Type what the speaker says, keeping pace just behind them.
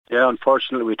Yeah,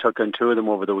 unfortunately we took in two of them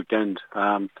over the weekend.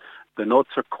 The notes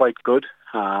are quite good.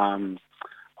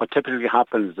 What typically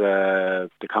happens, the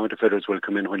counterfeiters will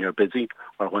come in when you're busy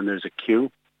or when there's a queue,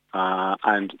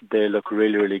 and they look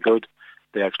really, really good.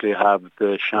 They actually have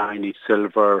the shiny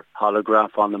silver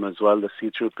holograph on them as well, the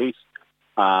see-through piece.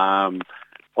 The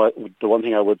one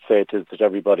thing I would say is that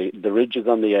everybody, the ridges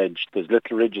on the edge, there's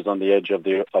little ridges on the edge of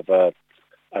a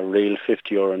real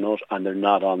 €50 note, and they're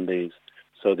not on these.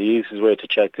 So the easiest way to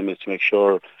check them is to make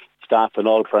sure staff in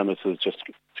all premises just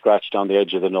scratch down the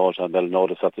edge of the note, and they'll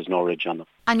notice that there's no ridge on them.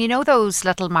 And you know those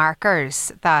little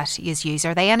markers that you use,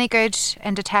 are they any good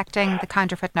in detecting the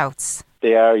counterfeit notes?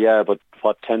 They are, yeah, but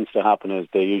what tends to happen is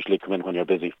they usually come in when you're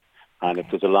busy. And if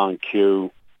there's a long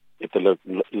queue, if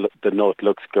the note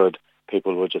looks good,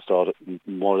 people will just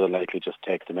more than likely just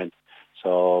take them in.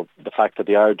 So the fact that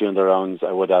they are doing their rounds,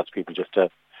 I would ask people just to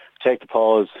take the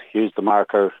pause, use the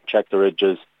marker, check the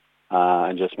ridges,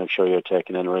 and just make sure you're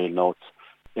taking in real notes.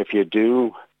 If you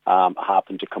do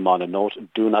happen to come on a note,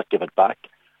 do not give it back.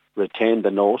 Retain the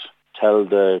note. Tell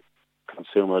the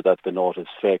consumer that the note is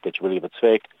fake, that you believe it's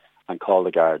fake, and call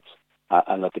the guards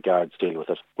and let the guards deal with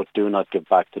it. But do not give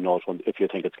back the note if you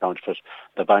think it's counterfeit.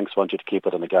 The banks want you to keep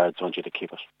it and the guards want you to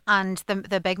keep it. And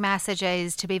the big message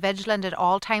is to be vigilant at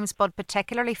all times, but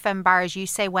particularly, Finbarr, as you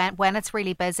say, when it's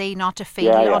really busy, not to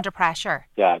feel under pressure.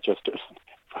 Yeah, just it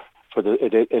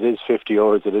is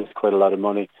 €50. It is quite a lot of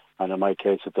money. And in my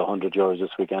case, it's €100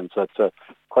 this weekend. So it's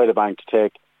quite a bank to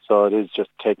take. So it is just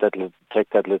take that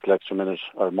little extra minute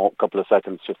or couple of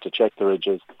seconds just to check the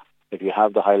ridges. If you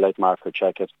have the highlight marker,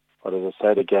 check it. But as I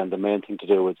said again, the main thing to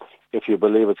do is if you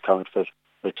believe it's counterfeit,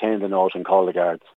 retain the note and call the guards.